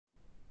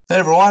Hey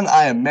everyone,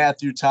 I am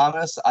Matthew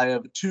Thomas. I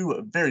have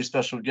two very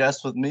special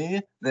guests with me.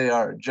 They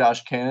are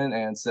Josh Cannon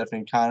and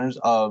Stephanie Connors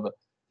of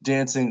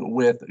Dancing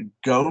with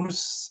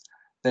Ghosts.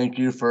 Thank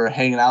you for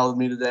hanging out with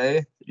me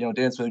today.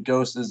 Dancing with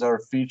Ghosts is our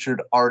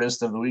featured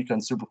artist of the week on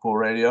Super Cool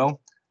Radio.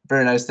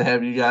 Very nice to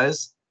have you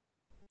guys.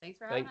 Thanks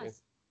for having us.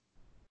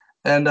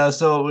 And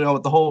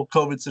with the whole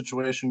COVID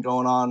situation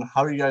going on,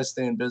 how are you guys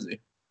staying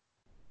busy?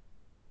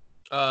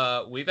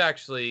 We've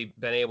actually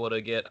been able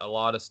to get a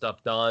lot of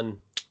stuff done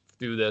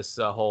through this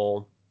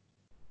whole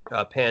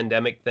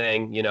pandemic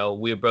thing.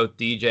 We're both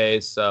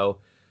DJs, so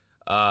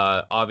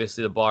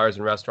obviously the bars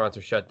and restaurants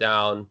are shut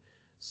down.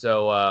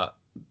 So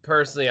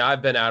personally,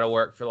 I've been out of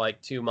work for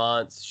like 2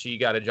 months. She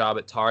got a job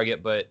at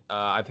Target, but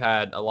I've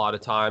had a lot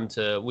of time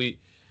to.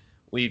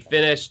 We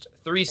finished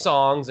 3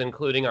 songs,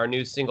 including our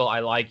new single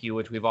 "I Like You,"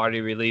 which we've already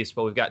released,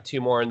 but we've got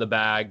 2 more in the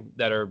bag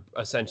that are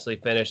essentially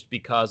finished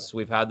because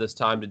we've had this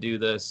time to do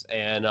this.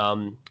 And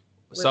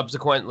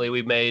subsequently,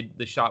 we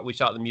shot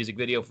the music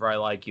video for "I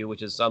Like You,"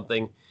 which is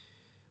something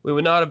we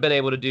would not have been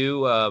able to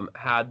do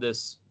had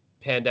this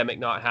pandemic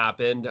not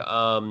happened.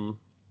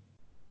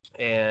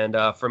 And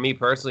for me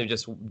personally,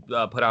 just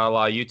put out a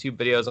lot of YouTube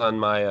videos on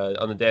my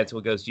on the Dancing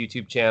with Ghosts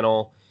YouTube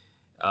channel,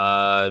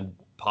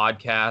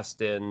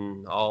 podcast,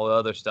 and all the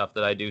other stuff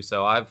that I do.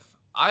 So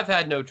I've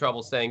had no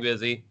trouble staying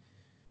busy.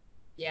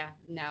 Yeah,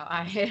 no,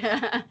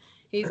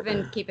 he's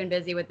been keeping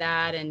busy with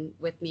that and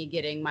with me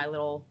getting my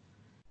little.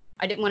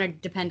 I didn't want to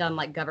depend on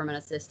like government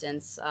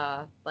assistance,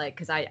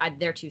 because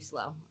they're too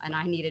slow and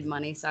I needed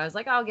money. So I was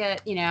like, I'll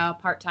get, a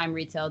part-time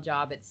retail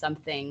job at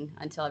something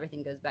until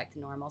everything goes back to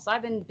normal. So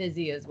I've been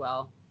busy as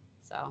well.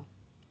 So.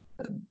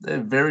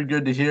 Very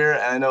good to hear.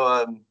 And I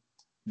know,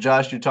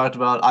 Josh, you talked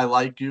about "I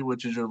Like You,"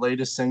 which is your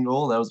latest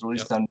single that was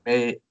released on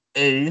May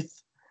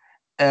 8th.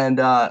 And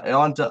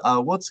on to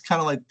what's kind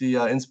of like the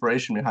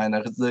inspiration behind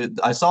that? Because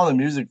I saw the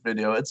music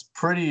video. It's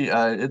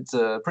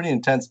a pretty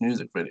intense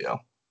music video.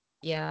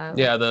 Yeah.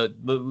 Yeah, the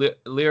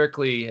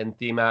lyrically and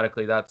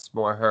thematically, that's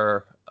more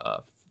her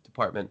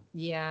department.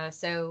 Yeah.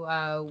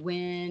 So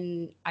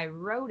when I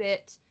wrote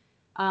it,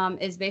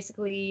 is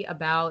basically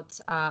about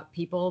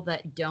people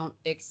that don't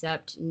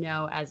accept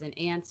no as an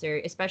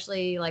answer,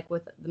 especially like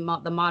with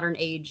the modern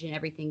age and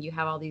everything. You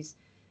have all these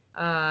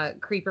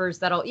creepers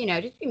that'll,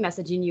 just be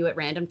messaging you at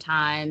random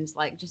times,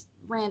 like just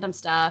random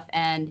stuff.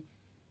 And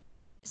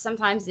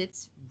sometimes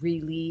it's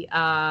really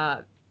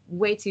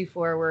way too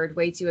forward,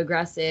 way too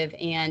aggressive,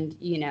 and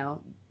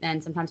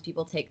and sometimes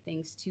people take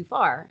things too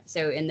far.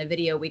 So in the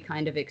video we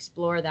kind of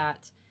explore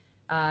that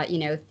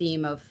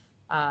theme of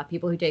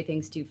people who take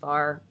things too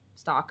far,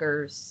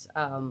 stalkers,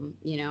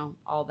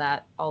 all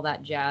that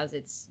jazz.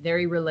 It's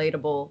very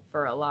relatable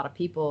for a lot of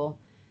people,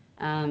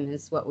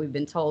 is what we've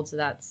been told. So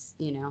that's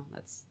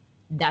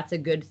that's a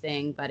good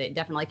thing, but it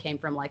definitely came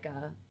from like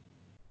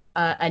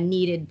a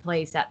needed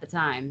place at the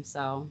time.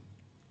 So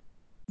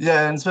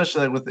yeah, and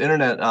especially like with the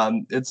internet,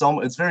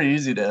 it's very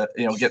easy to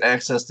get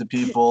access to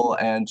people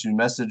and to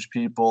message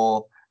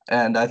people,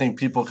 and I think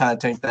people kind of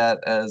take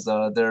that as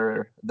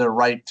their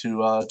right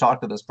to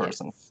talk to this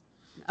person. Yes.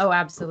 Oh,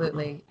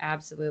 absolutely,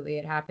 absolutely,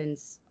 it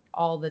happens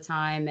all the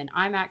time. And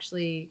I'm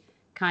actually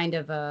kind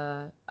of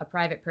a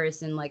private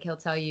person. Like, he'll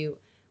tell you,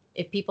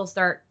 if people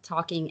start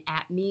talking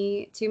at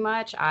me too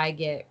much, I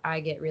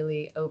get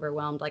really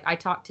overwhelmed. Like, I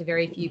talk to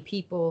very few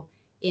people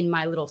in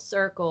my little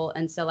circle,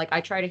 and so like I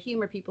try to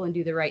humor people and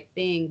do the right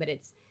thing, but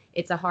it's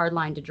a hard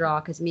line to draw,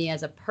 because me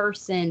as a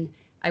person,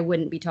 I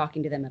wouldn't be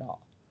talking to them at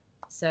all.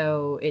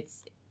 So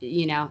it's,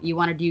 you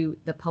want to do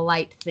the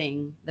polite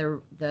thing,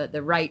 the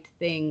right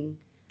thing,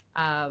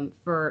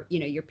 for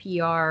your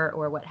PR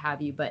or what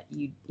have you, but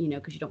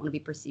because you don't want to be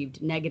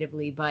perceived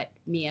negatively. But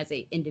me as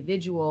a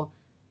individual,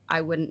 I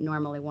wouldn't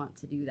normally want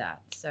to do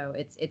that. So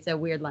it's a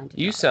weird line to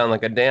draw. You sound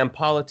like a damn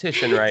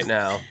politician right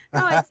now.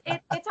 No,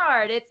 it's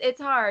hard.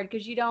 It's hard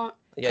because you don't.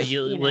 Yeah,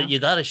 you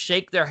got to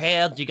shake their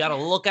hands. You got to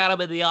look at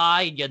them in the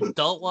eye, and you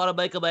don't want to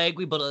make them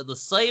angry, but at the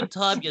same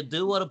time, you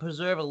do want to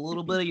preserve a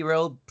little bit of your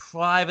own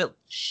private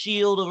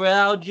shield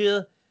around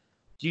you.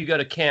 Do you go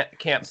to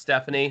Camp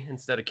Stephanie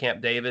instead of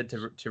Camp David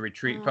to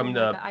retreat from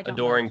the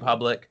adoring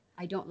public?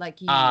 I don't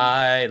like you.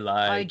 I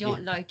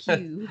don't like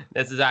you.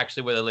 This is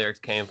actually where the lyrics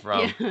came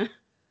from. Yeah.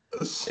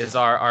 Is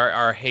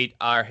our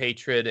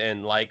hatred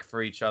and like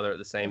for each other at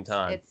the same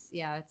time.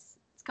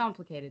 It's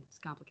complicated. It's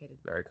complicated.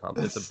 Very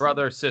complicated. It's a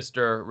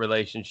brother-sister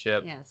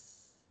relationship. Yes.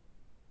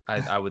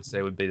 I would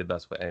say would be the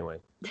best way. Anyway,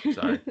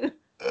 sorry.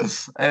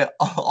 Hey,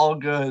 all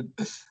good.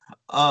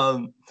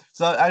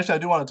 So actually, I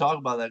do want to talk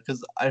about that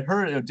because I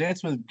heard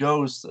Dancing with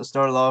Ghosts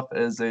started off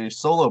as a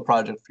solo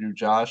project for you,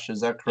 Josh.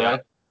 Is that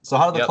correct? Yeah. So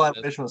how did the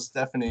collaboration with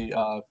Stephanie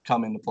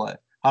come into play?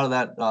 How did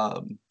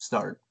that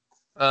start?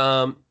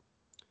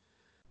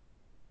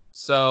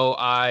 So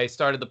I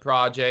started the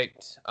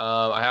project.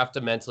 I have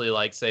to mentally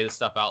say the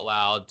stuff out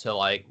loud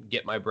to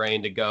get my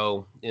brain to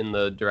go in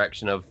the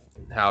direction of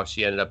how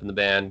she ended up in the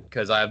band,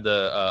 because I have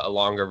a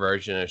longer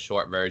version and a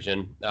short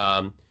version.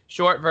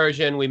 Short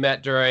version, we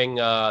met during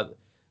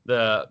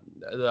the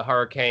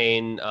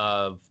hurricane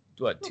of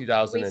what, We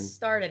 2000 and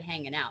started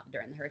hanging out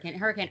during the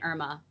Hurricane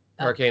Irma.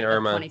 Hurricane of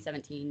Irma.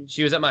 2017.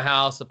 She was at my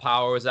house. The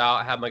power was out.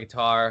 I had my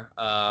guitar.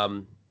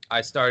 I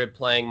started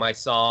playing my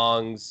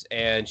songs,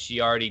 and she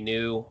already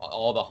knew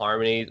all the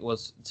harmonies,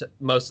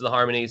 most of the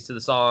harmonies to the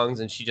songs,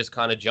 and she just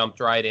kind of jumped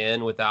right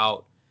in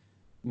without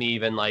me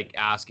even like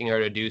asking her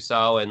to do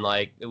so, and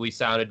like we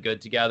sounded good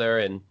together.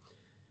 And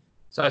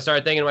so I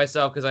started thinking to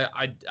myself, because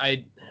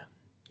I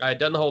had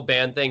done the whole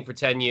band thing for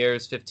 10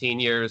 years, 15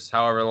 years,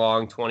 however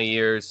long, 20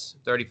 years,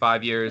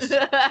 35 years,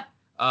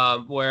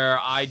 where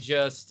I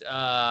just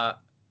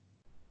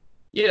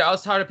I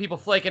was tired of people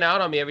flaking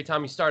out on me. Every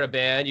time you start a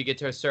band, you get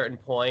to a certain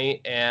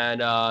point,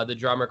 and the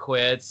drummer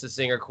quits, the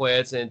singer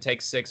quits, and it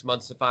takes 6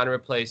 months to find a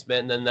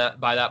replacement. And then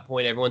by that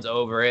point, everyone's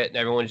over it, and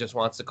everyone just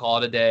wants to call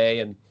it a day.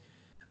 And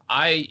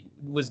I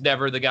was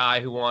never the guy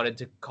who wanted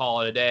to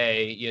call it a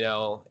day.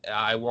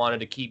 I wanted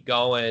to keep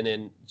going,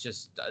 and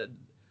just,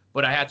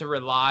 but I had to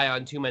rely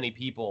on too many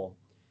people.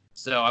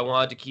 So I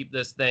wanted to keep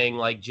this thing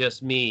like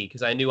just me,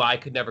 because I knew I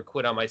could never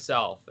quit on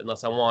myself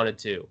unless I wanted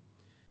to.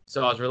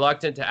 So I was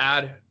reluctant to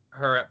add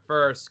her at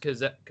first,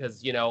 because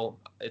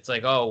it's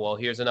like, oh well,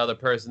 here's another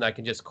person that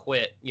can just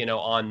quit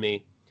on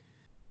me.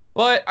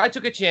 But I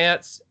took a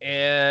chance,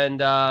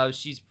 and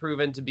she's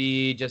proven to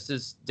be just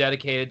as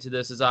dedicated to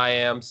this as I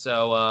am.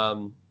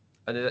 So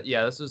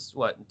this was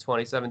what,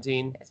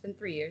 2017. It's been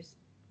 3 years.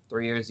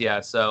 3 years,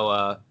 yeah.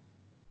 So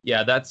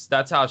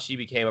that's how she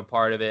became a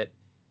part of it,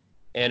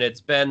 and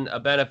it's been a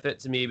benefit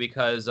to me,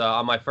 because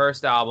on my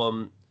first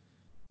album,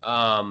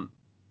 my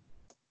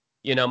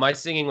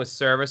singing was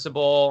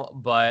serviceable,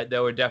 but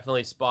there were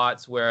definitely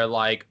spots where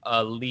like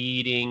a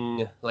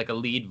lead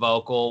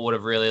vocal would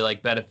have really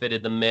like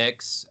benefited the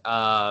mix.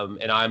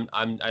 And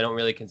I don't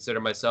really consider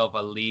myself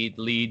a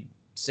lead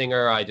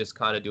singer. I just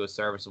kind of do a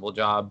serviceable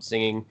job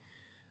singing.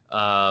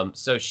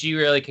 So she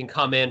really can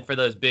come in for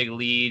those big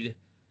lead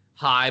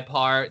high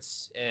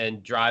parts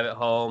and drive it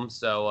home.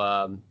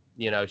 So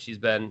she's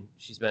been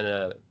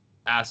a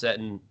asset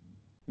in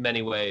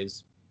many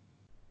ways.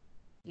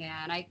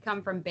 Yeah, and I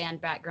come from band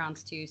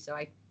backgrounds too, so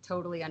I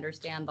totally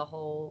understand the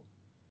whole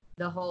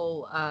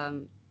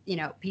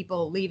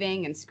people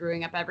leaving and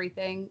screwing up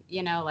everything.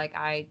 Like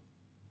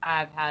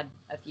I've had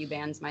a few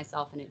bands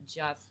myself, and it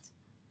just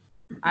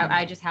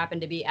I just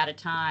happened to be at a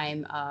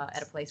time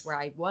at a place where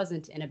I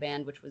wasn't in a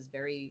band, which was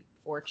very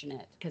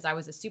fortunate, because I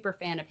was a super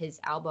fan of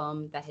his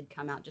album that had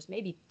come out just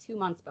maybe 2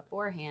 months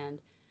beforehand.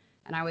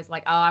 And I was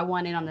like, oh, I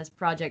want in on this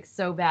project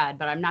so bad,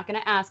 but I'm not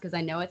going to ask, because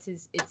I know it's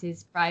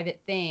his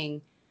private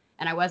thing.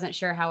 And I wasn't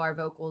sure how our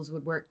vocals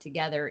would work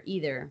together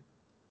either,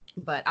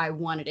 but I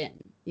wanted in,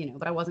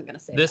 but I wasn't going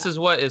to say this that. is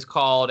what is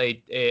called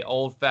a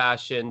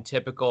old-fashioned,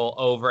 typical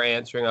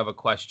over-answering of a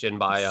question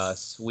by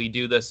us. We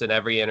do this in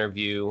every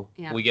interview.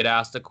 Yeah. We get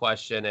asked a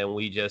question, and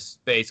we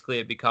just, basically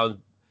it becomes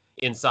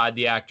inside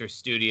the actor's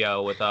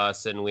studio with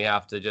us, and we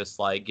have to just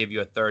like give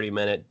you a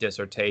 30-minute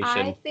dissertation.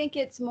 I think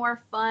it's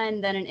more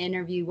fun than an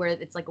interview where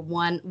it's like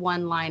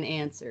one-line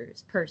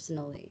answers,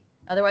 personally.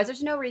 Otherwise,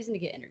 there's no reason to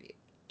get interviewed.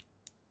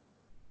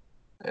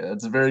 Yeah,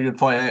 that's a very good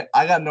point.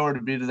 I got nowhere to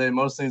be today.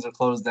 Most things are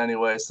closed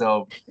anyway,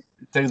 so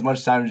take as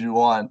much time as you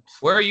want.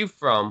 Where are you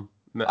from?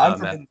 I'm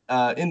from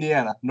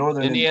Indiana,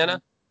 northern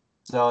Indiana.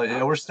 So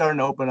yeah, we're starting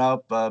to open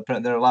up.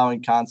 They're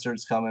allowing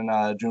concerts coming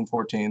June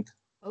 14th.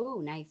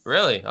 Oh, nice.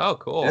 Really? Oh,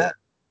 cool. Yeah.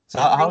 So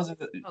how's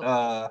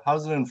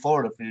it in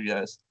Florida for you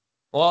guys?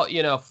 Well,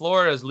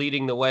 Florida's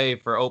leading the way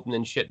for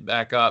opening shit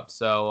back up.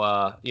 So,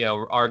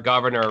 our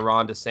governor,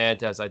 Ron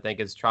DeSantis, I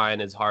think is trying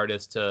his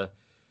hardest to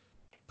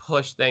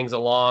push things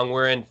along.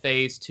 We're in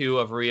phase 2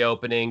 of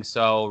reopening,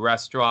 so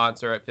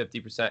restaurants are at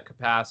 50%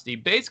 capacity.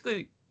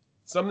 Basically,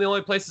 some of the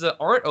only places that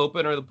aren't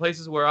open are the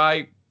places where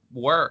I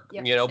work,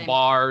 same.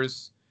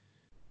 Bars,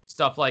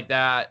 stuff like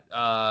that.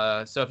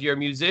 So if you're a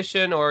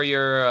musician or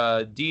you're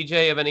a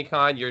DJ of any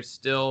kind, you're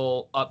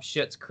still up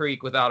shit's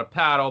creek without a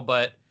paddle,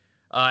 but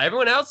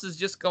everyone else is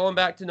just going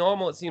back to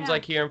normal, it seems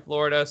like, here in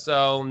Florida.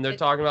 So they're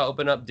talking about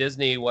opening up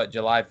Disney,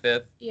 July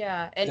 5th?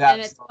 Yeah,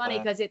 and it's funny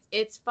because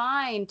it's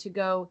fine to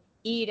go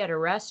eat at a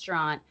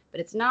restaurant,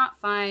 but it's not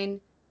fine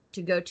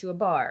to go to a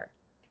bar.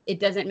 It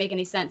doesn't make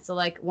any sense. So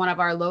like one of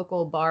our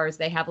local bars,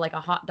 they have like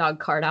a hot dog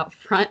cart out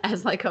front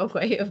as like a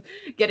way of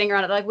getting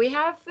around it. Like, we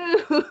have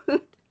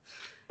food,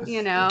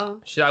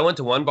 Shit, I went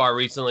to one bar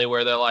recently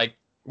where they're like,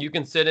 you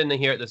can sit in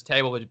here at this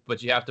table,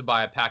 but you have to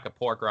buy a pack of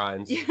pork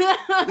rinds.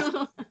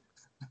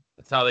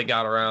 That's how they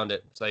got around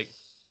it. It's like,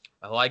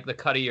 I like the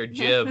cut of your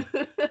jib.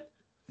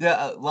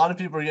 Yeah, a lot of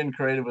people are getting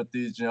creative with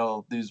these,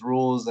 these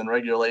rules and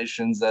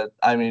regulations that,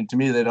 I mean, to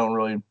me, they don't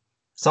really,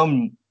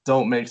 some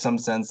don't make some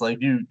sense. Like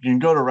you can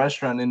go to a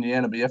restaurant in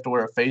Indiana, but you have to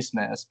wear a face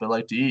mask. But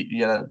like to eat,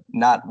 you gotta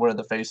not wear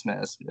the face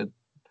mask.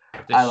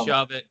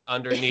 Shove it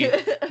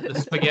underneath the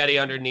spaghetti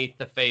underneath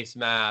the face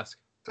mask.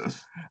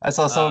 I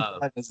saw someone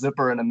like a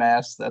zipper and a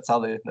mask. That's how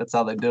they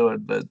do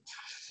it. But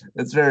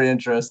it's very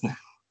interesting.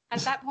 At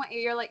that point,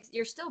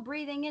 you're still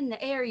breathing in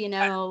the air,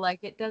 like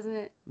it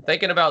doesn't. I'm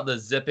thinking about the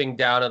zipping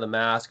down of the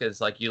mask. It's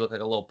like you look like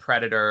a little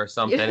predator or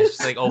something. It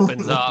just like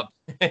opens up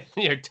and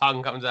your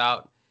tongue comes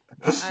out.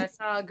 I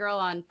saw a girl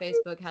on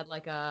Facebook had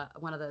like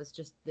one of those,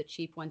 just the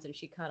cheap ones, and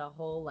she cut a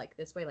hole like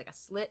this way, like a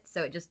slit,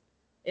 so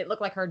it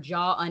looked like her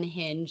jaw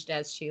unhinged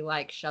as she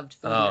like shoved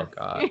food in Oh her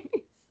God. face.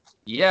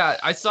 Yeah,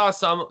 I saw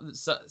someone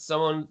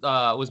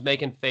was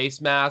making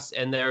face masks,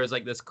 and there was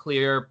like this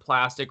clear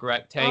plastic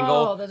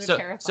rectangle, Oh, those are so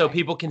terrifying.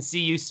 people can see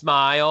you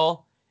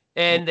smile,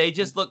 and they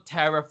just look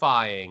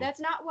terrifying.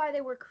 That's not why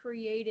they were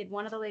created.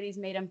 One of the ladies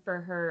made them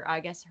for her, I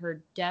guess,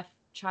 her deaf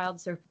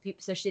child, so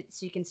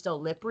she can still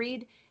lip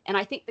read. And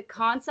I think the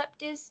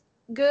concept is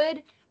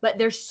good, but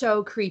they're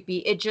so creepy.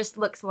 It just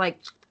looks like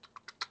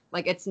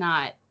it's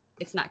not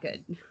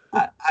good.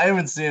 I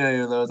haven't seen any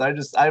of those. I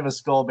have a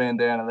skull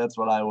bandana. That's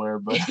what I wear.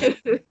 But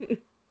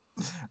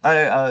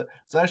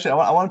so actually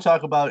I want to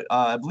talk about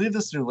I believe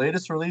this is your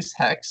latest release,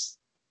 Hex.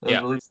 That was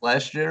Yeah. released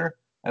last year.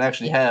 And I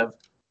actually have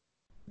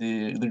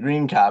the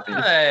green copy.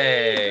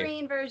 Hey,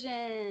 Green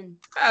version.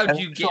 how'd And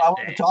you so get I want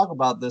to that? talk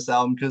about this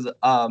album because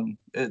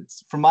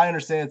it's from my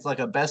understanding it's like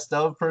a best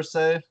of per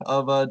se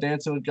of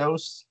Dancing with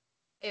Ghosts.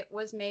 It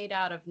was made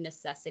out of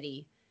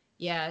necessity.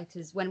 Yeah,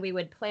 because when we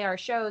would play our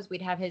shows,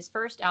 we'd have his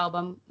first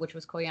album, which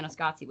was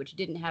Koyaanisqatsi, which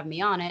didn't have me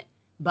on it,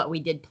 but we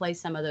did play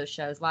some of those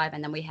shows live,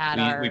 and then we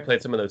had We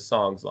played some of those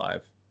songs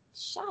live.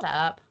 Shut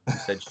up. You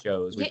said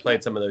shows. We Yeah,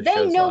 played some of those They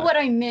shows know live. what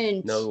I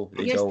meant. No,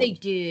 they yes, don't. they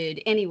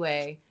did.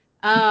 Anyway,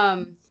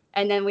 and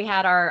then we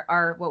had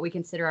our what we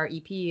consider our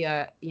EP,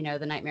 The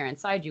Nightmare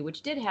Inside You,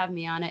 which did have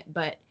me on it,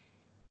 but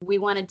we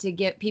wanted to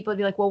get people to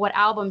be like, well, what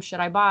album should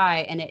I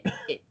buy? And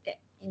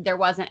there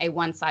wasn't a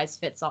one size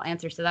fits all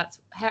answer. So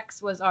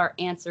Hex was our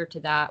answer to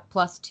that,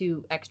 plus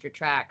 2 extra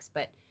tracks.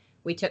 But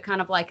we took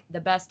kind of like the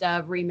best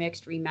of,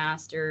 remixed,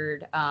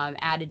 remastered,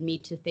 added me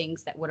to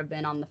things that would have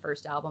been on the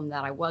first album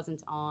that I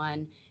wasn't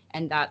on.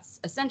 And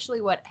that's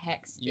essentially what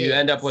Hex is. You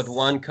end up with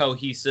one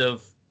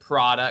cohesive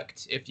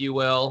product, if you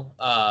will.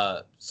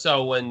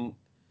 So when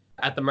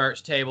at the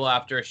merch table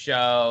after a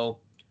show,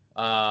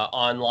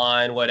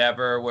 online,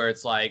 whatever, where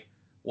it's like,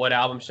 what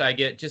album should I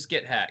get? Just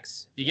get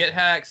Hex. If you get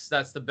Hex,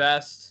 that's the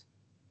best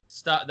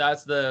stuff.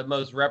 That's the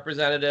most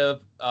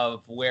representative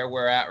of where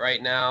we're at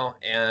right now.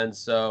 And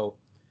so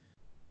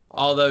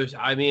all those,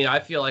 I mean, I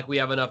feel like we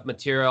have enough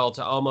material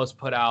to almost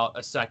put out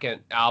a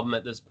second album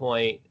at this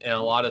point, and a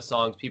lot of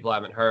songs people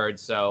haven't heard.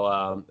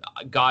 So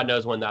God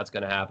knows when that's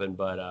going to happen.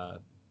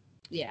 But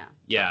yeah,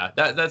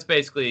 that's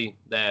basically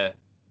the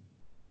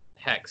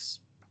Hex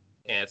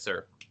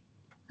answer.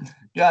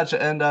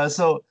 Gotcha. And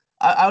so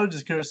I was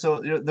just curious. So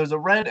there's a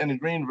red and a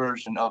green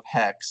version of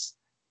Hex,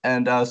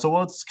 and so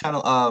what's kind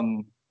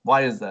of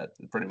why is that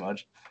pretty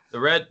much? The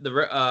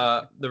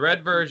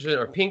red version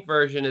or pink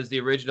version is the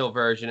original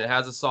version. It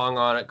has a song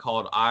on it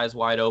called "Eyes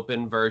Wide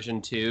Open"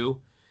 version 2.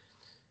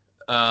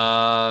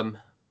 That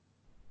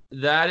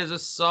is a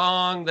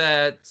song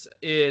that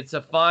it's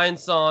a fine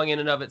song in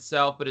and of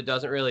itself, but it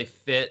doesn't really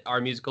fit our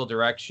musical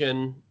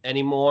direction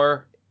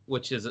anymore,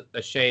 which is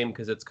a shame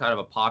because it's kind of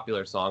a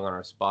popular song on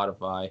our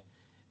Spotify.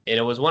 And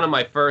it was one of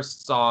my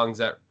first songs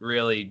that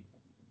really,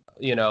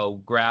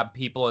 grabbed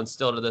people, and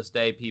still to this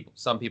day,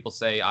 some people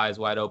say "Eyes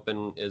Wide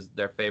Open" is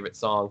their favorite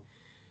song.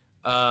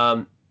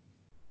 But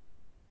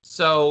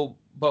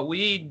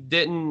we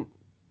didn't.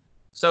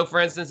 So, for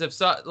instance, if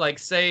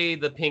say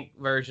the pink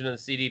version of the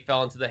CD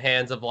fell into the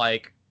hands of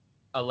like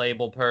a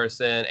label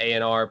person,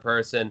 A&R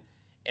person,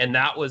 and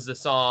that was the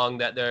song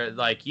that they're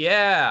like,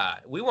 yeah,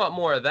 we want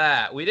more of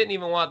that. We didn't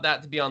even want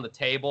that to be on the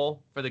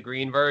table for the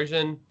green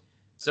version.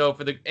 So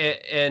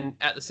and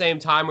at the same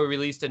time, we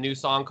released a new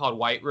song called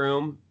White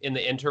Room in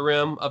the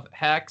interim of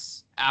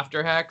Hex,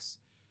 after Hex.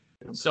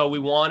 So we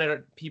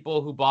wanted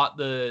people who bought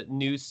the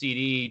new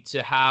CD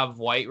to have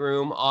White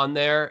Room on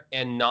there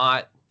and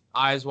not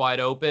Eyes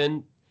Wide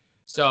Open.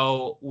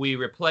 So we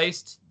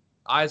replaced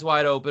Eyes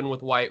Wide Open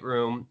with White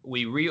Room.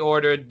 We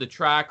reordered the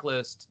track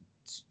list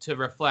to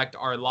reflect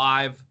our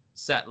live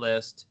set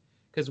list,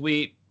 because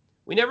we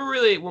never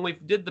really, when we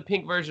did the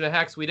pink version of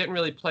Hex, we didn't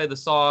really play the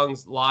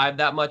songs live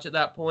that much at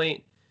that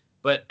point.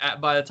 But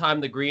by the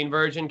time the green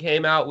version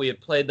came out, we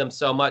had played them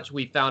so much,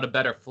 we found a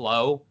better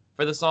flow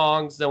for the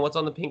songs than what's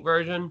on the pink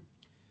version.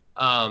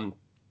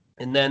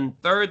 And then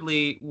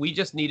thirdly, we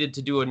just needed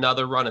to do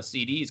another run of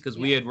CDs because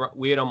we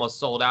had almost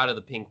sold out of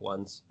the pink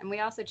ones. And we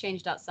also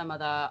changed out some of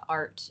the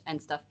art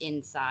and stuff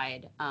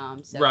inside.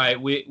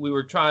 Right. We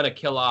were trying to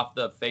kill off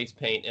the face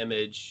paint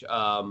image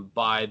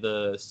by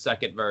the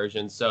second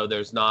version. So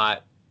there's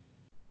not,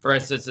 for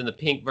instance, in the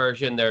pink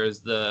version, there's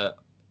the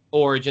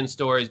origin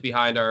stories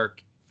behind our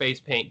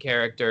face paint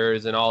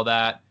characters and all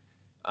that.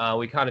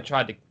 We kind of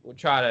tried to,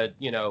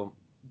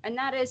 And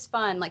that is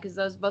fun, like,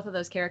 because both of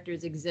those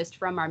characters exist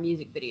from our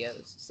music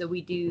videos. So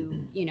we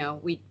do,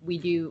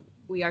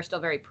 we are still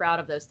very proud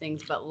of those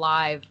things, but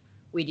live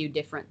we do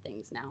different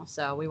things now.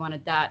 So we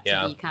wanted that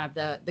to be kind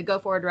of the go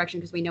forward direction,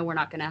 because we know we're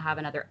not going to have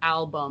another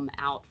album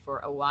out for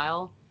a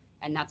while,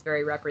 and that's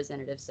very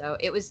representative. So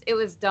it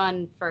was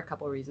done for a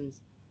couple of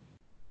reasons.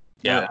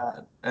 Yeah.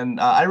 And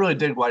I really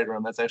dig White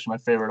Room. That's actually my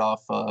favorite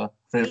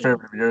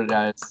favorite of your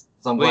guys.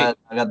 So I'm glad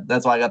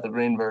that's why I got the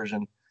green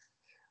version.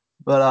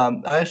 But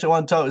I actually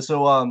want to tell you.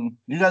 So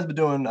you guys been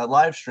doing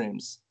live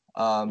streams.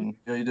 You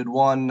did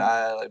one,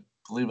 I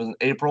believe it was in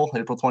April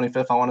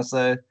 25th, I want to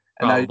say,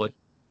 and now Probably.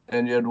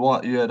 and you had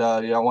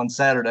one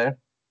Saturday.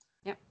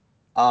 Yep.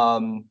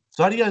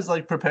 So how do you guys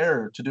like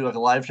prepare to do like a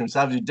live stream? It's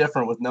obviously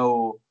different with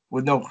no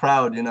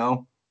crowd, you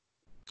know.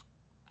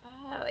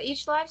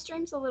 Each live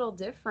stream's a little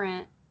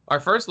different. Our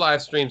first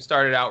live stream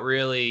started out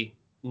really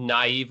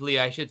naively,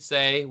 I should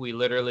say. We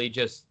literally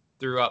just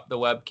threw up the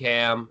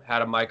webcam,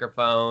 had a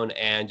microphone,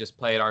 and just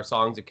played our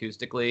songs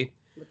acoustically.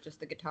 With just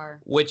the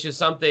guitar. Which is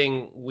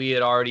something we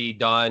had already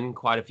done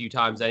quite a few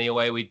times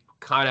anyway. We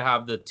kind of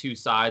have the two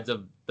sides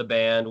of the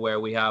band where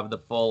we have the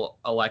full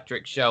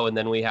electric show, and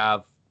then we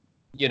have,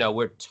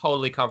 we're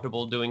totally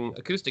comfortable doing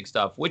acoustic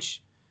stuff,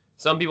 which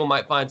some people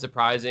might find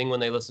surprising when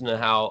they listen to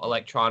how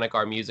electronic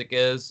our music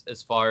is,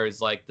 as far as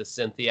like the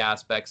synthy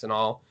aspects and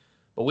all.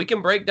 But we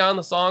can break down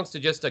the songs to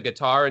just a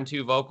guitar and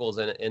two vocals,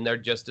 and they're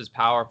just as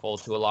powerful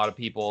to a lot of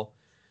people.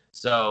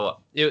 So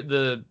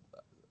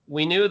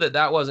we knew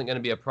that wasn't going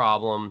to be a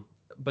problem.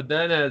 But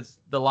then as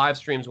the live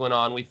streams went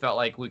on, we felt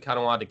like we kind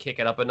of wanted to kick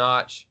it up a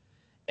notch.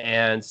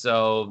 And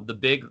so the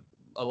big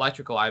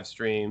electrical live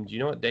stream, do you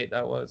know what date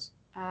that was?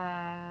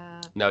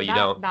 No, you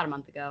don't. About a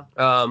month ago.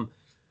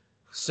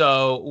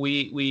 So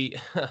we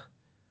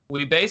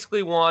we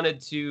basically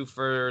wanted to,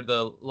 for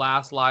the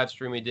last live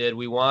stream we did,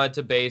 we wanted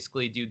to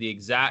basically do the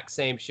exact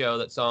same show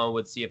that someone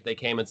would see if they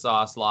came and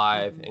saw us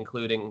live,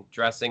 including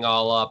dressing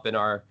all up in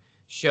our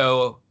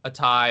show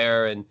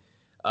attire and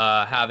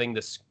having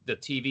the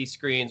TV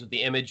screens with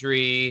the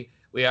imagery.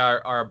 We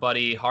are our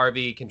buddy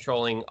Harvey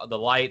controlling the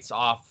lights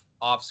off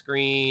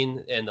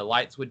screen, and the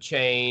lights would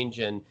change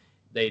and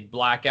they'd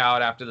black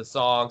out after the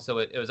song. So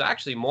it was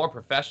actually more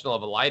professional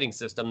of a lighting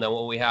system than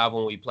what we have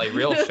when we play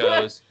real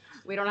shows.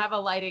 We don't have a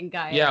lighting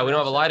guy. Yeah, we don't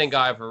have a lighting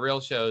guy for real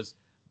shows,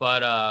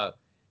 but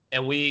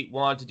and we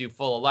wanted to do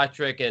full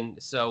electric,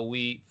 and so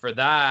we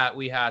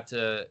had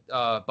to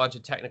a bunch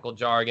of technical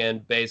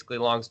jargon. Basically,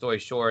 long story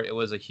short, it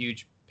was a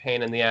huge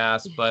pain in the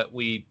ass, but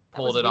we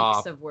pulled it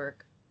off. Weeks of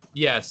work.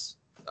 Yes.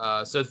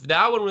 So for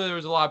that one, there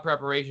was a lot of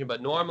preparation,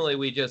 but normally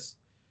we just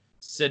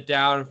sit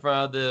down in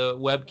front of the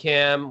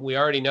webcam. We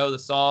already know the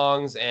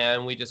songs,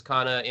 and we just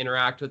kind of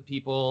interact with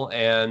people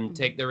and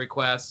take their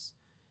requests.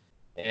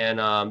 And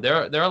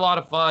they're a lot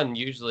of fun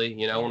usually,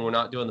 when we're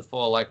not doing the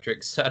full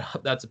electric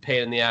setup. That's a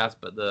pain in the ass,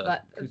 but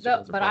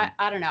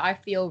I don't know. I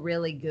feel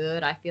really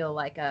good. I feel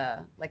like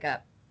a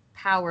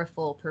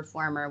powerful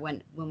performer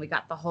when we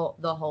got the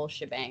whole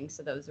shebang.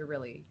 So those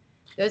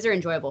are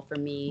enjoyable for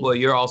me. Well,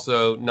 you're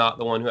also not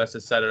the one who has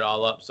to set it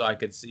all up, so I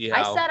could see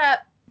how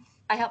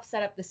I help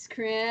set up the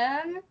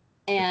scrim,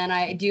 and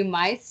I do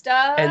my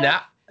stuff. And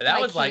that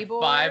was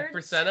keyboard. Like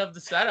 5% of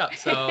the setup.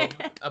 So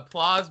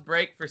applause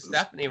break for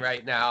Stephanie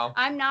right now.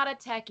 I'm not a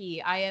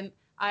techie.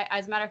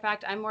 As a matter of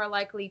fact, I'm more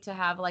likely to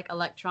have like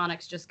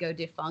electronics just go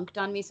defunct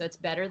on me. So it's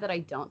better that I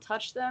don't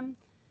touch them.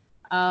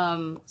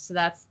 So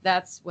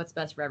that's what's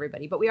best for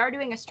everybody. But we are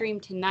doing a stream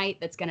tonight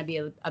that's going to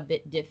be a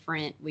bit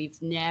different. We've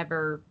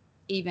never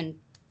even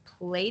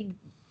played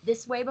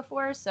this way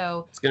before,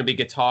 so it's going to be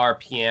guitar,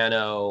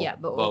 piano,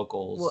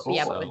 vocals.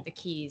 But with the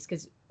keys,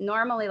 because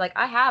normally, like,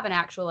 I have an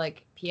actual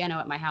like piano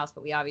at my house,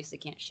 but we obviously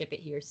can't ship it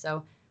here,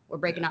 so we're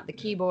breaking out the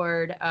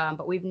keyboard.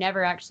 But we've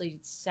never actually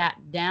sat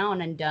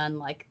down and done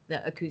like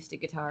the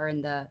acoustic guitar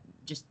and the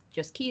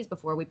just keys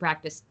before. We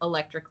practice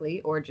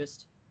electrically or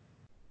just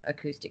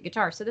acoustic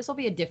guitar, so this will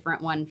be a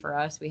different one for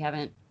us. We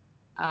haven't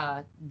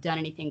done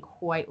anything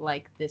quite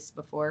like this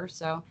before,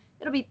 so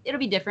it'll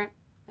be different.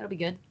 It'll be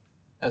good.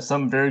 That's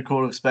something very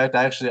cool to expect.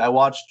 I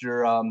watched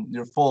your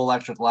full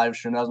electric live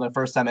stream. That was my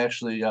first time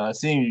actually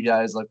seeing you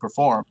guys like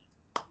perform,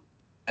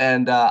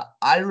 and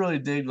I really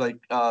dig like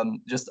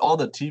just all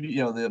the TV,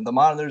 the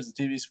monitors,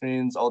 the TV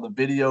screens, all the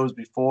videos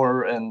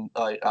before and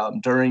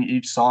during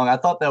each song. I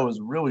thought that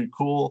was really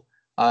cool.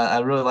 I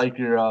really like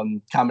your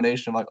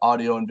combination of like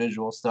audio and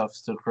visual stuff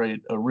to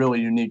create a really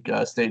unique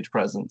stage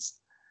presence.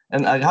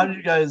 And how did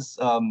you guys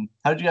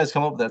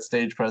come up with that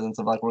stage presence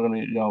of like, we're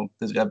going to,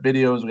 there's got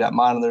videos, we got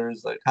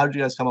monitors, like how did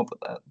you guys come up with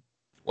that?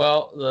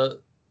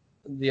 Well,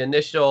 the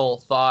initial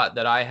thought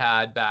that I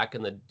had back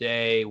in the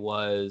day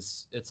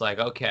was, it's like,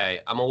 okay,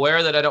 I'm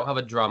aware that I don't have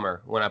a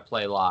drummer when I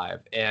play live,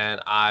 and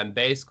I'm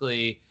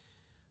basically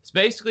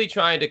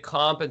trying to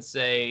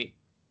compensate,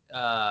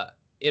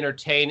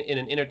 entertain in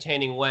an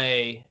entertaining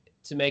way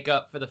to make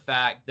up for the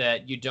fact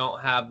that you don't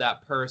have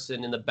that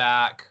person in the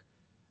back,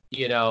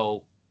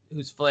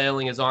 who's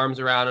flailing his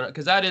arms around,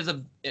 because that is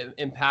an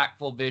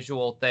impactful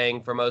visual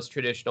thing for most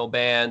traditional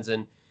bands.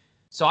 And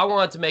so I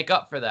wanted to make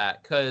up for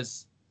that,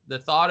 because the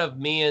thought of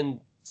me and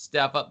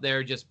Steph up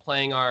there just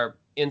playing our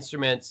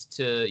instruments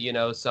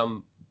to,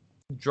 some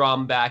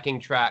drum backing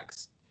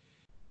tracks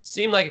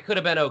seemed like it could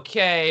have been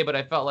okay, but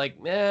I felt like,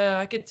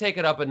 I could take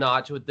it up a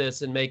notch with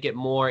this and make it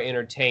more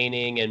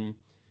entertaining. And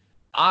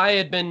I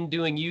had been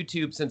doing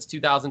YouTube since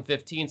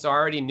 2015, so I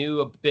already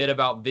knew a bit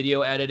about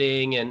video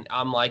editing, and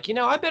I'm like,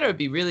 I bet it would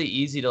be really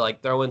easy to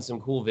like throw in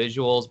some cool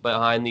visuals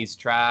behind these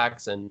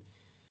tracks. And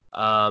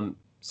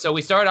So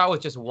we started out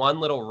with just one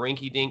little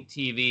rinky-dink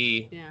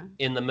TV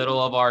in the middle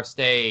of our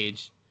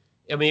stage.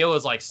 I mean, it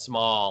was like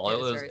small.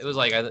 It was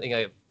like, I think,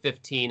 like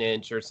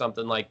 15-inch or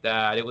something like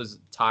that. It was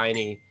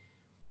tiny.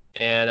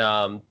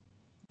 And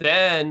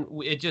then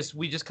we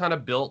just kind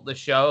of built the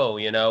show.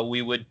 You know,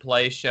 we would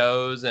play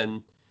shows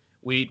and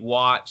we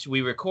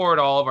record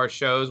all of our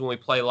shows when we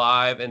play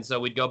live. And so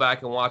we'd go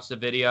back and watch the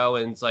video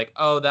and it's like,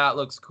 oh, that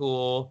looks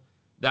cool.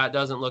 That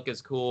doesn't look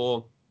as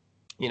cool.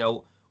 You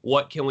know,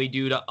 what can we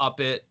do to up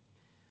it?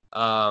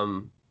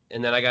 And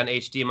then I got an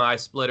HDMI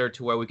splitter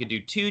to where we could do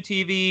 2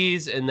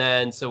 TVs. And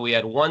then so we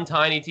had one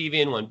tiny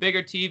TV and one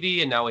bigger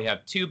TV. And now we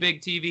have 2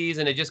 big TVs.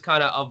 And it just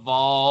kind of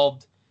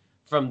evolved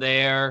from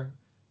there.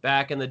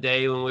 Back in the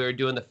day when we were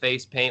doing the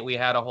face paint, we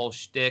had a whole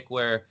shtick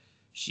where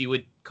she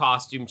would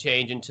costume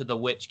change into the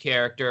witch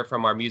character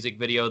from our music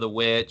video, The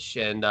Witch.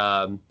 And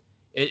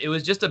it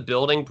was just a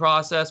building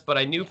process. But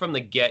I knew from the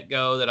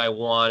get-go that I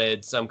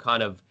wanted some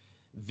kind of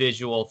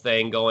visual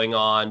thing going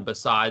on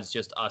besides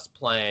just us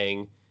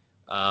playing.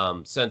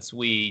 Since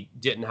we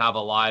didn't have a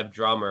live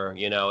drummer,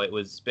 you know, it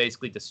was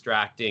basically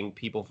distracting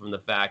people from the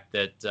fact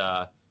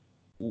that,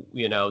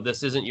 you know,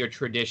 this isn't your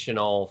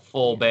traditional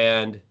full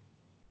band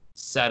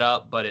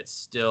setup, but it's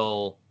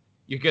still,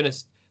 you're going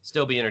to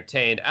still be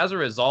entertained. As a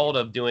result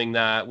of doing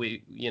that,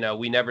 we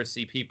never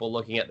see people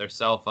looking at their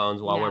cell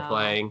phones while we're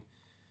playing.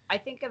 I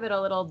think of it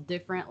a little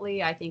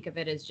differently. I think of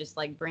it as just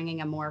like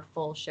bringing a more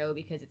full show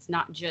because it's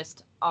not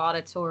just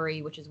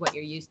auditory, which is what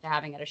you're used to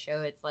having at a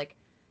show. It's like,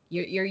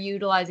 you're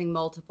utilizing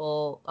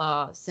multiple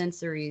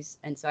sensories,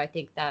 and so I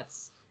think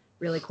that's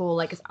really cool.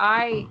 Like, 'cause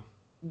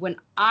when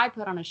I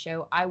put on a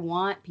show, I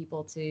want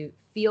people to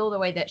feel the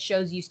way that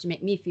shows used to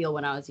make me feel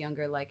when I was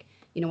younger. Like,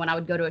 you know, when I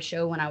would go to a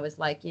show when I was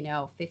like,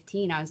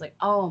 15, I was like,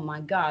 oh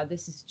my God,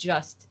 this is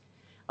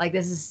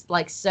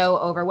so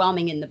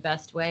overwhelming in the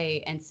best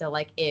way. And so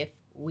like, if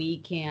we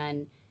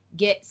can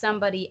get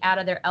somebody out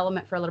of their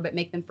element for a little bit,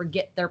 make them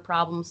forget their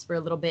problems for a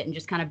little bit and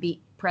just kind of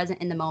be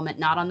present in the moment,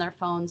 not on their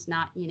phones,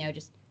 not,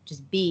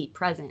 just be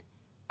present.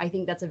 I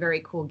think that's a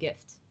very cool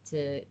gift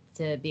to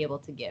be able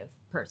to give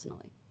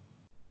personally.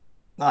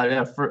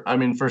 Yeah,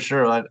 for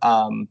sure. Like,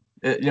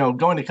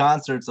 going to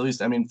concerts, at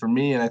least, I mean, for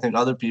me and I think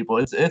other people,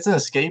 it's an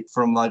escape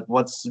from like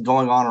what's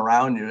going on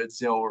around you. It's,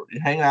 you're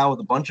hanging out with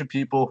a bunch of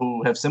people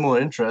who have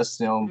similar interests,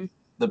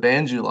 the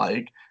bands you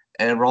like,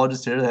 and we're all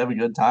just here to have a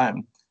good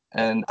time.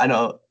 And I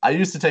know I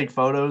used to take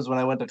photos when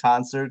I went to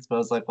concerts, but I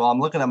was like, well, I'm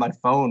looking at my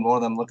phone more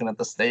than I'm looking at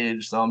the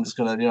stage. So I'm just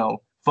going to,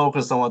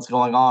 focus on what's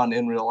going on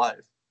in real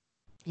life.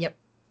 Yep.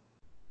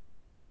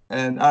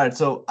 And all right,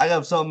 so I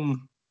have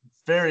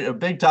a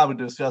big topic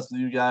to discuss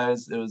with you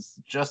guys. It was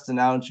just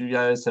announced you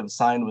guys have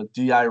signed with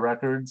DI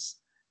Records.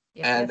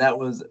 Yep. And that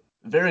was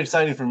very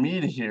exciting for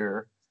me to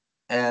hear.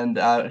 And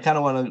I kind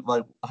of want to,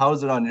 like, how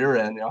is it on your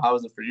end? How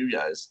is it for you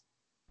guys?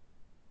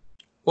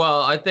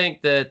 Well, I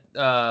think that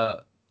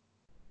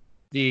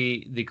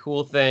the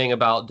cool thing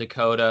about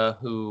Dakota,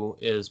 who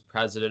is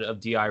president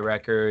of DI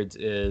Records,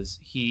 is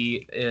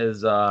he's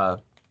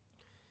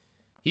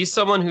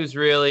someone who's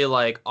really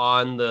like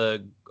on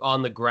the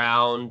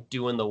ground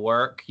doing the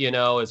work,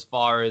 as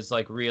far as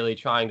like really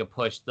trying to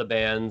push the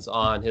bands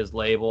on his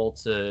label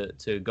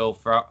to go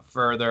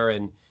further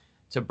and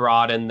to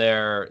broaden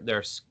their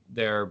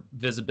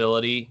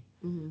visibility.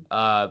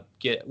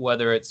 Mm-hmm.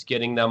 Whether it's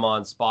getting them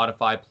on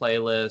Spotify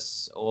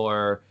playlists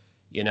or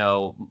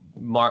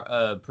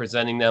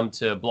presenting them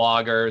to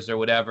bloggers or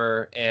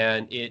whatever.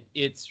 And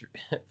it's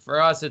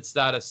for us, it's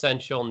that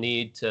essential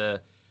need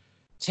to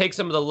take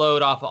some of the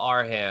load off of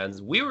our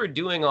hands. We were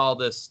doing all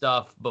this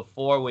stuff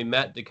before we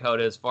met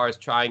Dakota, as far as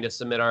trying to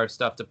submit our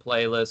stuff to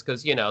playlists,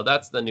 because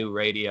that's the new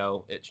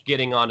radio. It's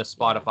getting on a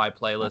Spotify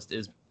playlist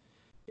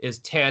is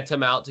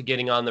tantamount to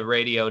getting on the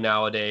radio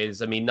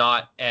nowadays. I mean,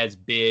 not as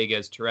big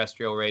as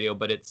terrestrial radio,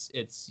 but it's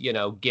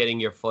getting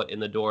your foot in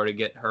the door to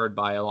get heard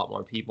by a lot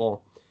more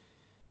people.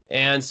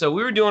 And so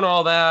we were doing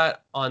all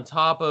that on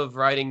top of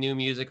writing new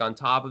music, on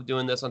top of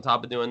doing this, on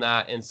top of doing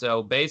that. And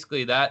so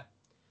basically that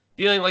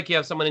feeling like you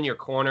have someone in your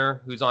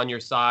corner who's on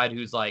your side,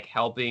 who's like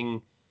helping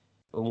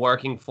and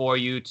working for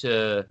you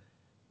to,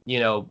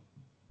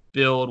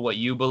 build what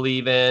you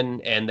believe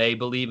in, and they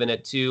believe in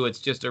it too. It's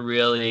just a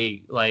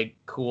really like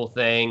cool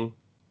thing.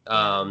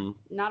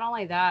 Not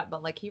only that,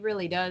 but like he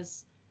really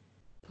does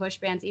push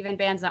bands, even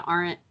bands that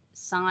aren't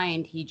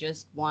signed. He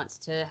just wants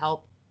to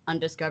help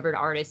undiscovered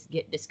artists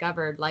get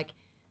discovered. Like,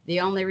 the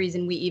only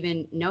reason we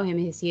even know him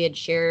is he had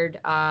shared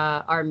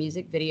our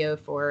music video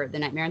for The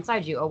Nightmare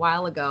Inside You a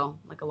while ago,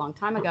 like a long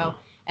time ago.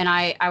 And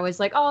I was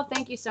like, oh,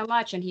 thank you so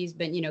much. And he's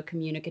been,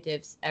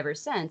 communicative ever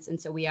since.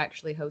 And so we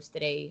actually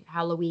hosted a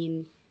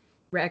Halloween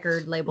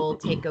record label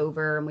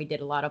takeover, and we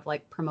did a lot of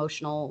like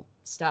promotional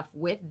stuff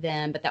with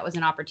them. But that was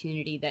an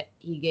opportunity that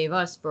he gave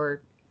us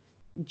for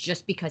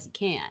just because he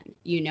can.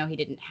 He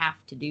didn't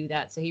have to do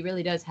that. So he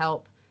really does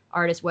help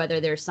artists,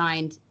 whether they're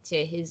signed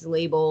to his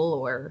label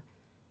or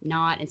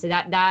not. And so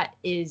that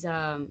is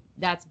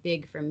that's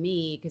big for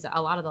me, because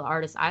a lot of the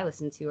artists I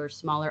listen to are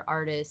smaller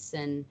artists,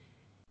 and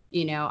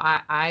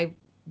I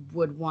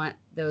would want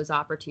those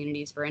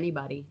opportunities for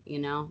anybody. You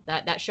know,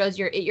 that shows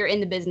you're in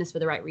the business for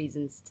the right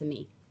reasons to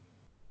me.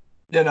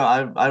 Yeah, no,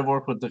 I've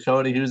worked with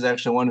Dakota. He was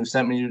actually one who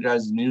sent me you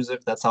guys'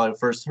 music. That's how I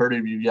first heard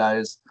of you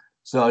guys.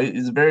 So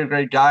he's a very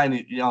great guy, and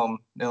and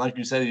like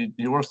you said,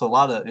 he works with a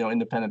lot of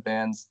independent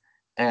bands,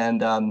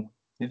 and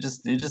he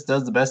just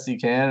does the best he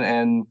can,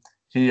 and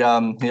he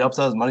helps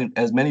out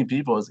as many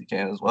people as he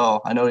can as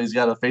well. I know he's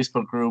got a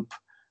Facebook group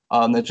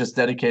that's just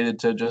dedicated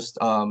to just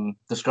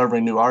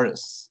discovering new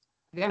artists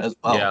as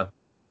well.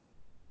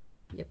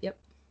 Yeah. Yep.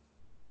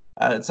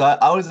 So I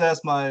always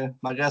ask my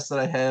guests that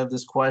I have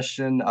this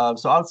question.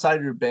 So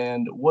outside your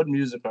band, what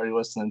music are you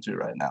listening to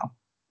right now?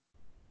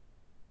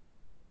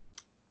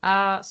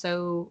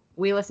 So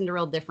we listen to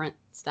real different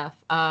stuff.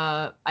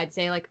 I'd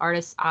say like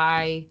artists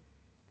I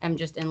am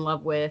just in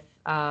love with.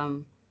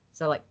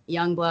 So like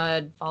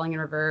Youngblood, Falling in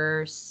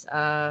Reverse,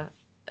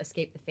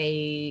 Escape the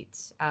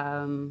Fate.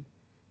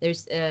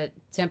 There's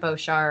Tempo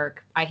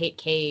Shark, I Hate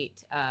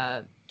Kate,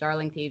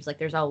 Darling Thieves. Like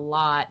there's a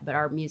lot, but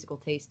our musical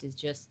taste is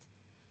just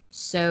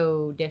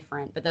so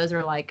different. But those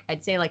are like,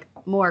 I'd say like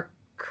more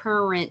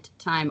current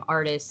time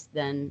artists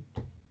than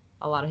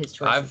a lot of his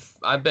choices.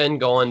 I've been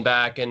going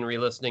back and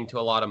re-listening to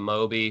a lot of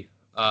Moby.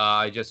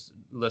 I just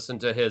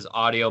listened to his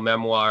audio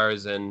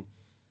memoirs, and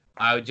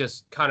I would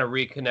just kind of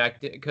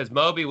reconnect it because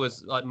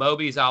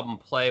Moby's album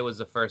Play was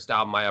the first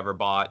album I ever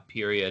bought,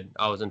 period.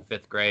 I was in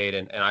 5th grade,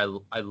 and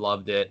I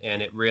loved it,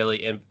 and it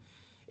really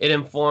it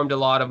informed a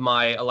lot of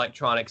my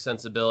electronic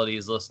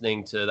sensibilities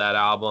listening to that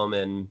album.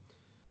 And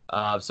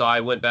so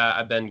I went back.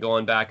 I've been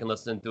going back and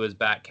listening to his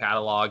back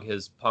catalog,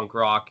 his punk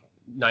rock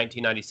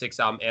 1996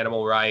 album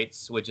Animal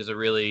Rights, which is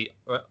a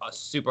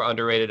super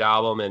underrated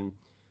album,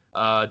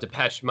 and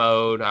Depeche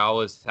Mode. I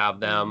always have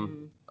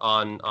them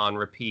on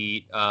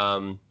repeat.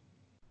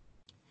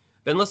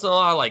 Been listening to a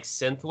lot of like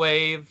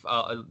synthwave.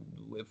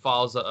 It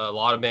follows a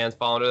lot of bands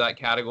fall under that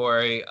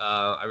category.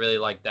 I really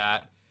like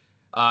that.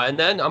 And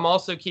then I'm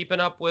also keeping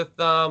up with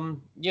the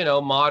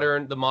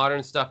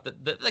modern stuff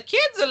that the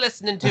kids are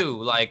listening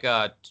to, like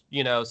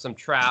some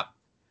trap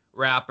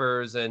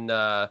rappers and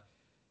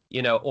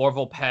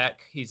Orville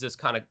Peck. He's this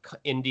kind of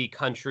indie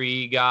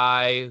country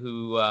guy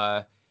who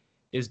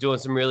is doing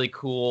some really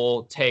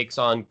cool takes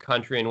on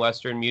country and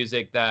Western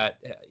music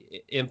that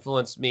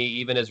influenced me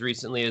even as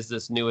recently as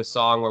this newest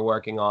song we're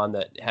working on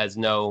that has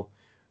no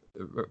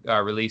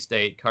release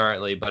date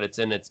currently, but it's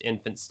in its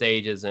infant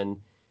stages. And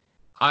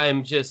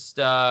I'm just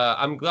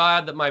I'm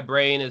glad that my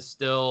brain is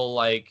still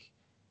like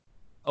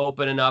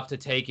open enough to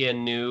take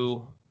in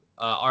new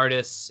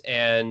artists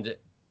and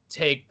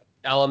take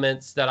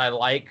elements that I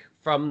like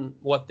from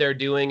what they're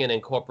doing and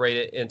incorporate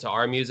it into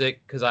our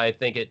music, because I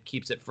think it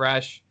keeps it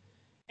fresh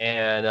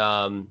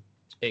and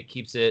it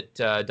keeps it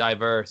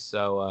diverse.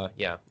 So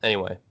yeah.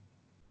 Anyway.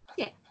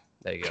 Yeah.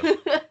 There you go.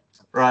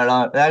 Right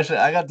on. Actually,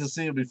 I got to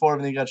see before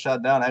everything got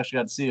shut down. I actually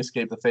got to see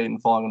Escape the Fate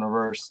and Falling in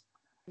Reverse.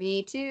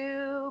 Me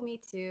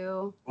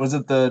too. Was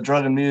it the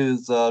Drug and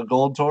Muse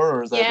Gold Tour,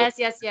 or is that?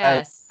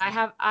 Yes.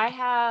 I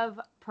have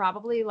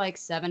probably like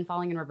 7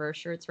 Falling in Reverse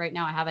shirts right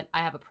now. I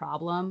have a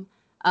problem.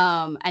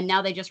 And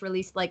now they just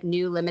released like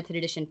new limited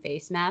edition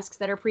face masks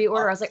that are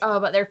pre-order. I was like, oh,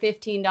 but they're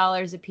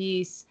 $15 a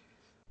piece.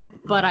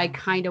 But I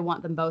kind of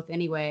want them both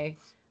anyway.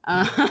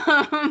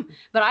 But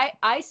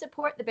I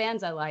support the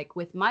bands I like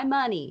with my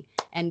money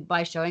and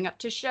by showing up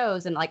to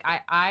shows. And like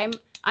I'm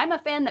a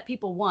fan that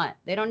people want.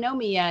 They don't know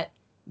me yet,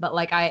 but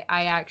like I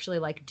actually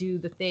like do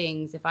the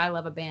things. If I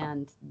love a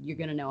band, you're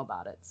gonna know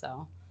about it.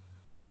 So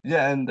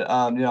yeah, and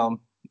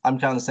I'm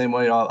kind of the same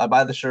way. I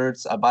buy the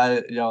shirts, I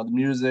buy the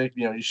music.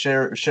 You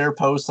share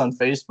posts on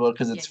Facebook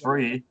because it's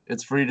free.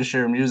 It's free to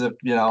share music,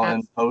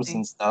 and posts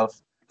and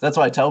stuff. That's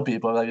why I tell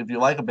people, like, if you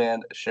like a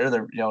band, share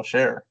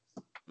share.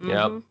 Mm-hmm.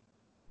 Yep.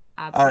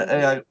 Absolutely.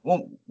 All right.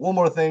 One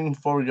more thing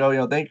before we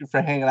go. Thank you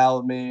for hanging out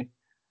with me.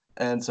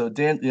 And so,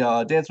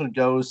 Dance with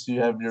Ghosts.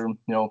 You have your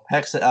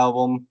Hexa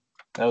album.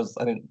 That was,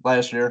 I think,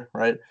 last year,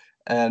 right?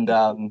 And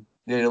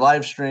your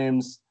live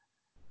streams.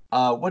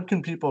 What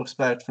can people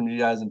expect from you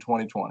guys in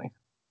 2020?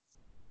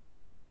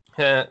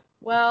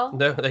 Well,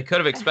 they could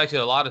have expected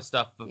a lot of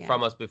stuff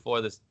from us before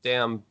this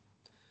damn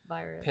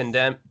virus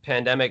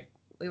pandemic.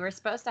 We were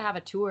supposed to have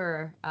a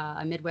tour,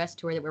 a Midwest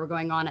tour that we were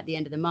going on at the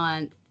end of the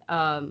month.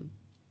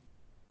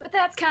 But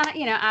that's kind of,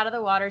 out of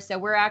the water. So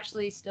we're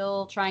actually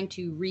still trying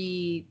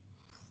to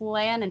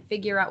plan and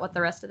figure out what the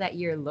rest of that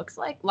year looks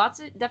like.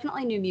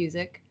 Definitely new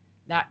music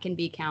that can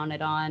be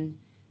counted on.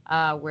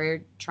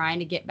 We're trying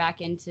to get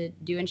back into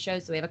doing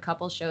shows. So we have a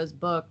couple shows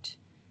booked.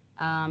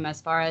 As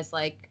far as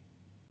like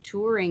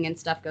touring and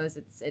stuff goes,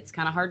 it's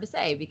kind of hard to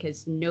say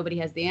because nobody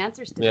has the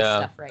answers to this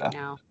stuff right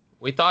now.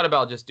 We thought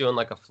about just doing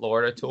like a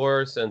Florida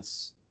tour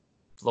since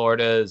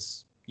Florida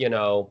is,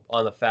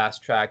 on the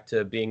fast track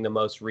to being the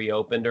most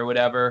reopened or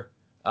whatever.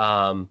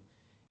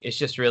 It's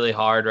just really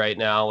hard right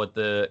now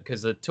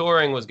because the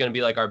touring was going to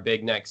be like our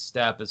big next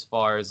step as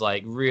far as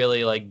like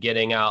really like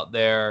getting out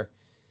there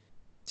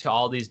to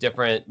all these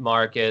different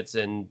markets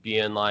and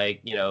being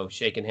like,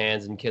 shaking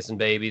hands and kissing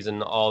babies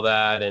and all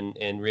that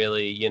and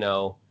really,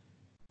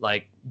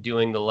 like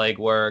doing the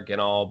legwork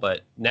and all.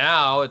 But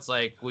now it's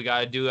like we got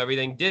to do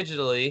everything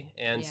digitally,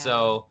 and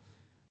so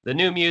the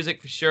new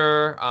music for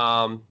sure.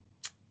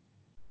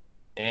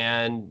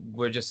 And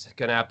we're just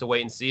gonna have to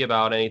wait and see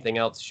about anything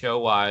else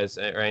show-wise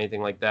or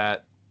anything like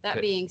that. That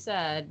being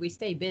said, we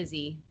stay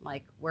busy.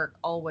 Like, we're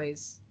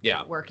always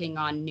working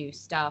on new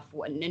stuff,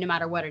 no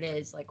matter what it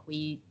is. Like,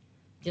 we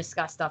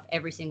discuss stuff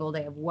every single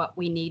day of what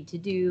we need to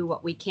do,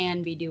 what we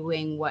can be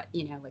doing, what,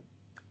 you know, like,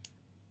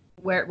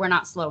 we're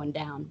not slowing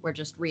down. We're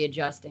just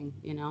readjusting,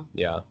 you know?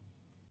 Yeah.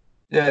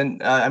 Yeah,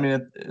 and I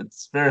mean,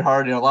 it's very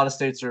hard. You know, a lot of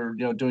states are,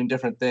 you know, doing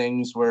different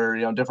things where,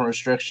 you know, different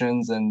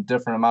restrictions and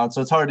different amounts.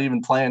 So it's hard to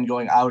even plan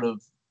going out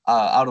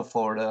of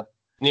Florida.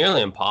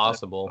 Nearly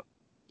impossible.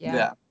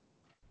 Yeah.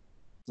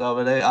 So,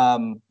 but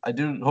I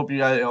do hope you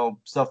guys, you know,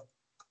 stuff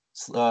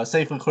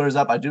safely clears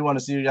up. I do want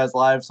to see you guys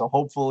live, so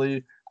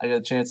hopefully I get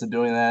a chance of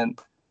doing that.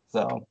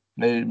 So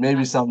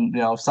maybe some,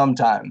 you know,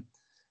 sometime.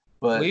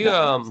 But we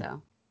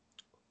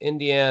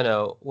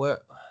Indiana, where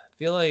I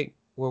feel like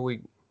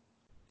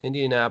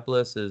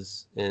Indianapolis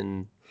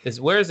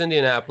where's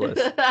Indianapolis?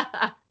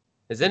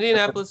 Is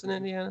Indianapolis in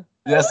Indiana?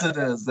 Yes, it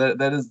is.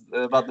 That is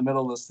about the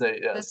middle of the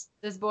state. Yes.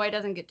 This boy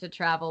doesn't get to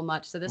travel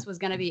much, so this was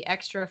going to be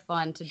extra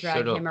fun to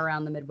drag him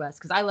around the Midwest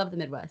because I love the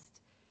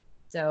Midwest.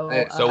 So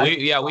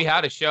we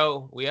had a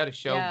show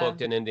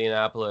booked in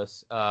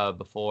Indianapolis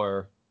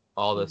before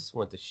all this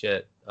went to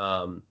shit. We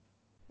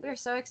were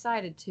so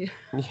excited to.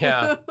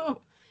 Yeah.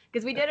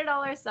 Because we did it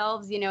all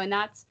ourselves, you know, and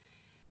that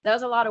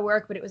was a lot of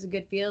work, but it was a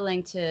good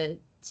feeling to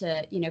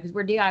you know, because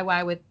we're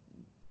DIY with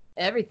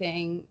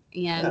everything,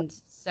 and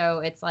so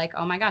it's like,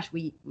 oh my gosh,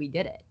 we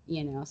did it,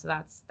 you know. So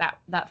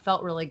that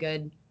felt really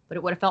good, but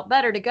it would have felt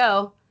better to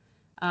go.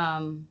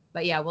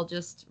 But yeah, we'll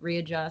just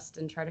readjust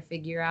and try to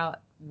figure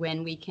out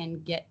when we can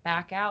get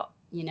back out,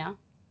 you know.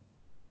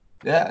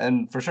 Yeah,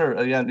 and for sure,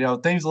 again, you know,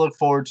 things to look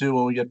forward to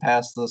when we get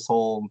past this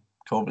whole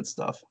COVID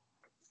stuff.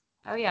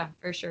 Oh yeah,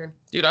 for sure.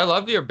 Dude, I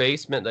love your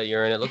basement that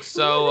you're in. It looks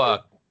so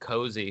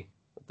cozy,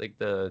 like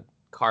the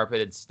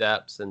carpeted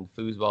steps and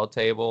foosball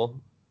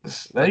table.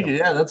 Thank you.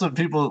 Yeah, that's what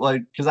people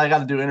like, because I got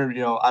to do interview,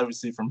 you know,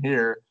 obviously from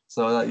here.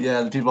 So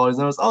the people always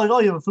notice, oh, like, oh,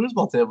 you have a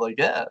foosball table. Like,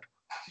 yeah.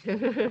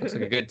 Looks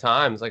like a good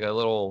time. It's like a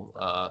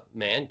little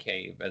man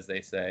cave, as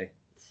they say.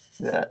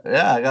 Yeah,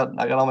 I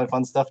got all my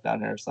fun stuff down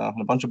here, so and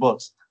a bunch of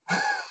books.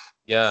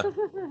 Yeah.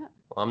 Well,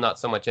 I'm not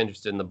so much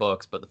interested in the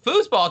books, but the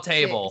foosball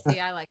table. See,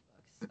 I like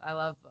books. I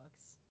love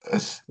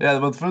books. Yeah,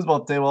 but the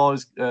foosball table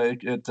always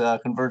it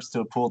converts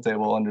to a pool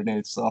table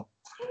underneath. So.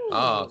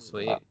 Oh,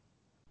 sweet.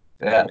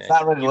 Yeah, it's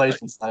not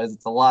regulation size.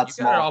 It's a lot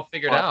smaller. You got it all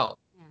figured out.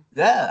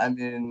 Yeah, I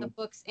mean. The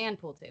books and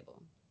pool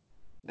table.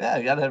 Yeah,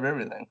 you gotta have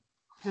everything.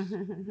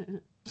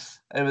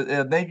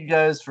 Thank you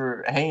guys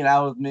for hanging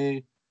out with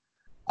me.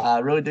 I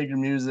really dig your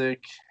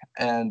music,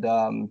 and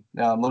I'm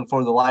looking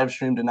forward to the live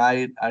stream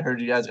tonight. I heard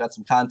you guys got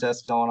some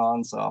contests going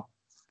on, so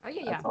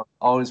that's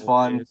always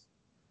fun.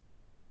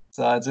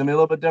 So it's gonna be a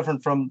little bit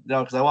different from, you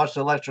know, because I watched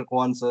the electric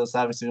one, so it's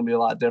obviously gonna be a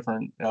lot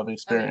different of an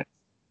experience.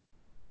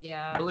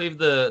 Yeah. I believe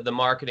the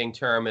marketing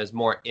term is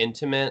more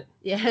intimate.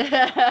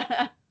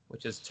 Yeah.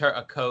 Which is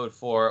a code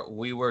for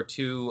we were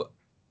too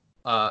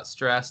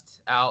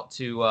stressed out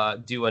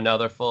to do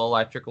another full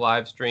electric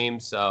live stream,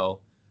 so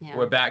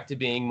we're back to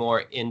being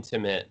more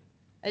intimate.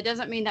 It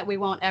doesn't mean that we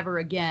won't ever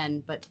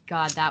again, but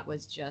God, that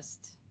was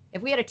just,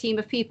 if we had a team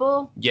of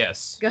people,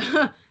 yes,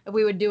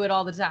 we would do it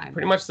all the time.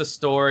 Pretty much the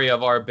story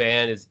of our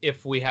band is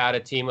if we had a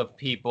team of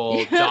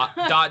people,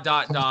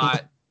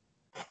 dot.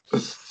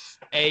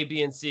 A,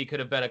 B, and C could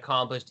have been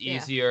accomplished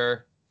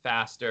easier,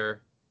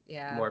 faster,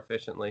 more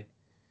efficiently.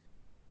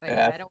 But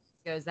it always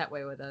goes that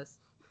way with us.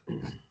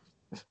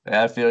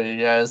 Yeah, I feel you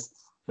guys.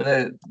 But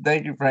hey,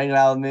 thank you for hanging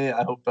out with me.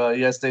 I hope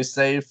you guys stay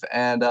safe,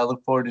 and I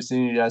look forward to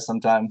seeing you guys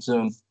sometime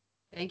soon.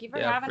 Thank you for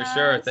having us. Yeah, for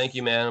sure. Thank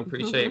you, man.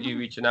 Appreciate you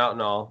reaching out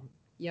and all.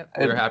 Yep.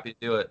 We were happy to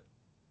do it.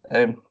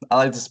 Hey, I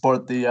like to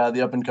support the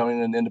up and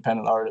coming and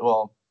independent artist.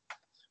 Well,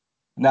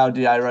 now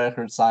DI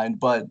Records signed,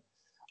 but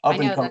up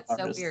and coming that's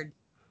artists. So weird.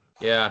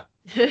 Yeah.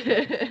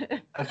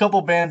 A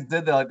couple bands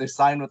did that, like they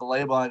signed with the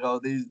label. And I go,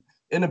 these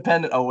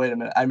independent. Oh, wait a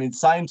minute. I mean,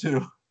 signed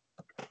to.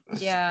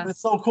 Yeah.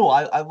 It's so cool.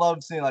 I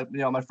love seeing, like, you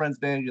know, my friend's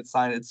band get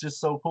signed. It's just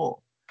so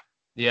cool.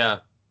 Yeah.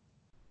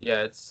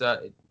 Yeah, it's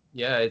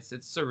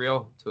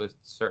surreal to a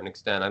certain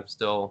extent. I'm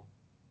still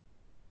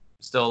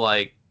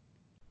like,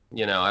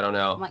 you know, I don't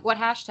know. I'm like, what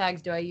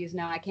hashtags do I use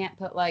now? I can't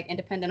put like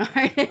independent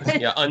artist.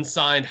 Yeah,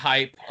 unsigned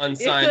hype,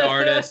 unsigned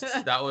artist.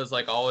 That was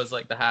like always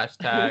like the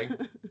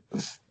hashtag.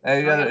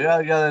 Hey, you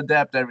gotta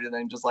adapt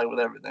everything, just like with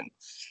everything.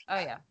 Oh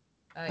yeah.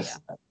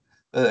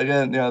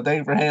 Again, you know, thank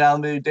you for hanging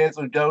out with me. Dance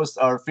with Ghosts,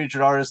 our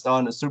featured artist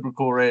on the Super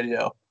Cool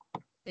Radio.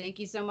 Thank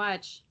you so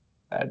much.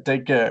 All right,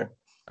 take care.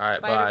 All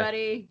right, bye.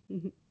 Everybody.